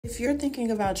If you're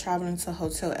thinking about traveling to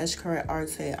Hotel Xcaret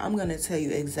Arte, I'm going to tell you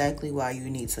exactly why you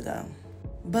need to go.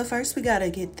 But first, we got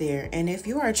to get there. And if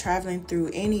you are traveling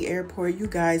through any airport, you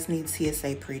guys need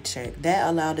TSA pre-check. That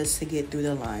allowed us to get through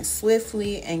the line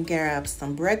swiftly and grab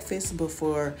some breakfast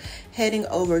before heading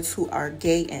over to our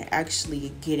gate and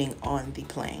actually getting on the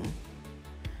plane.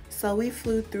 So we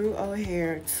flew through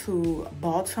O'Hare to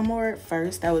Baltimore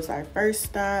first. That was our first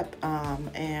stop,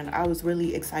 and I was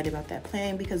really excited about that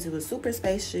plane because it was super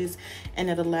spacious and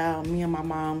it allowed me and my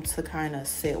mom to kind of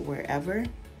sit wherever.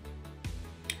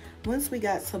 Once we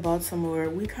got to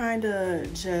Baltimore, we kind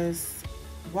of just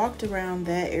walked around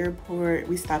that airport.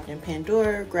 We stopped in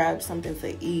Pandora, grabbed something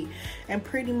to eat, and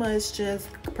pretty much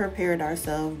just prepared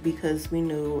ourselves because we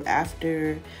knew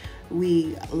after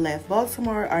we left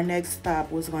Baltimore, our next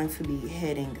stop was going to be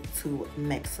heading to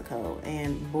Mexico.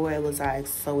 And boy, was I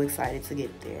so excited to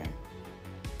get there.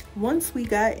 Once we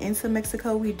got into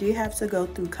Mexico, we did have to go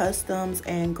through customs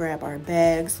and grab our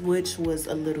bags, which was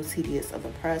a little tedious of a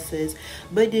process,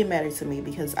 but it didn't matter to me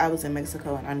because I was in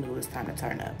Mexico and I knew it was time to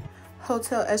turn up.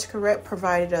 Hotel Xcaret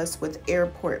provided us with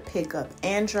airport pickup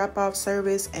and drop-off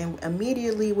service, and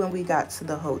immediately when we got to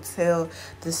the hotel,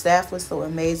 the staff was so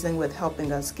amazing with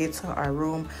helping us get to our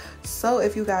room. So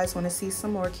if you guys want to see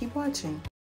some more, keep watching.